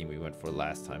color scheme we went for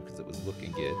last time because it was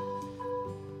looking good.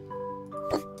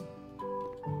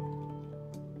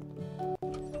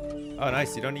 Oh,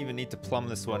 nice. You don't even need to plumb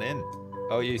this one in.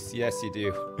 Oh, yes, you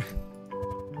do.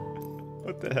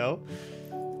 What the hell?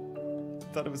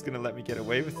 Thought it was gonna let me get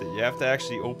away with it. You have to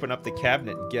actually open up the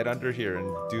cabinet and get under here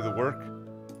and do the work.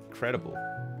 Incredible.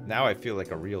 Now I feel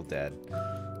like a real dad.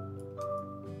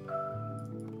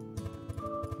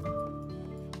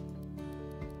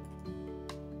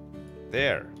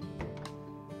 There.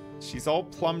 She's all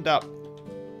plumbed up.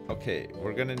 Okay,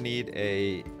 we're gonna need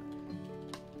a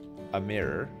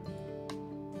mirror.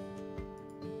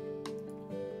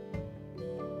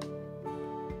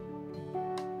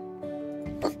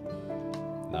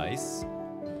 Nice.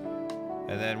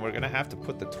 And then we're gonna have to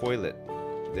put the toilet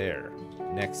there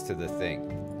next to the thing.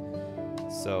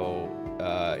 So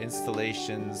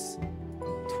installations,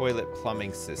 toilet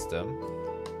plumbing system.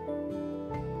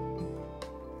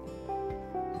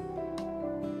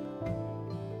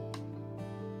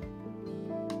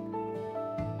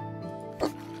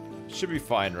 Should be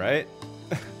fine, right?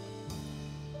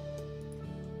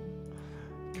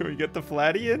 Can we get the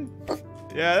flatty in?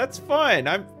 Yeah, that's fine.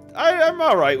 I'm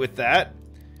all right with that.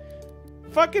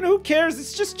 Fucking who cares?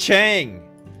 It's just Chang.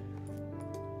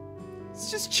 It's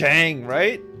just Chang,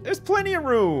 right? There's plenty of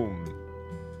room.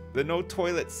 The no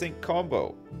toilet sink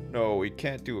combo. No, we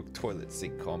can't do a toilet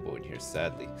sink combo in here,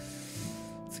 sadly.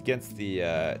 It's against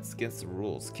the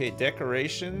rules. Okay,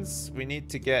 decorations. We need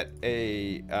to get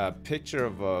a picture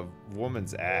of a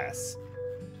woman's ass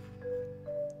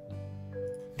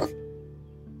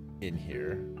in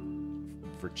here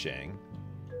for Chang.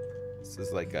 This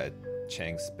is like a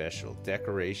Chang special.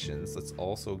 Decorations. Let's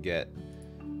also get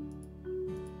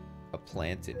a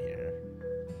plant in here.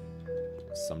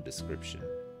 Some description.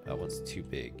 That one's too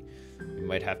big. We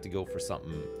might have to go for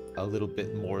something a little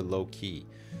bit more low-key.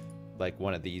 Like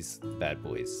one of these bad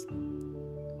boys.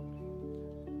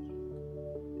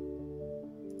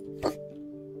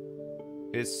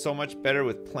 It is so much better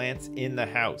with plants in the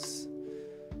house.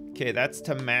 Okay, that's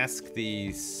to mask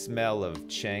the smell of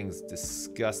Chang's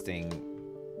disgusting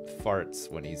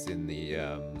farts when he's in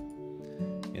the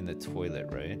toilet,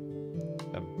 right?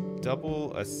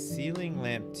 A ceiling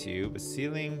lamp tube, a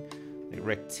ceiling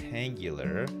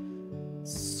rectangular,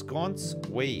 sconce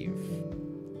wave,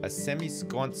 a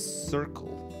semi-sconce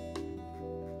circle.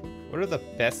 What are the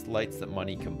best lights that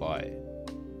money can buy?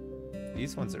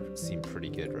 These ones seem pretty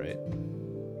good, right?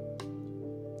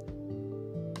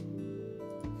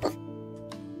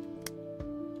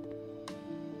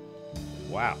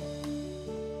 Wow.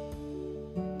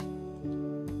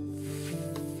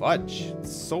 Fudge.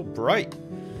 It's so bright.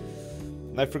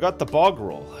 And I forgot the bog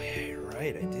roll. Yeah, you're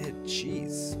right, I did.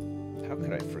 Jeez. How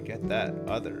could I forget that?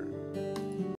 Other.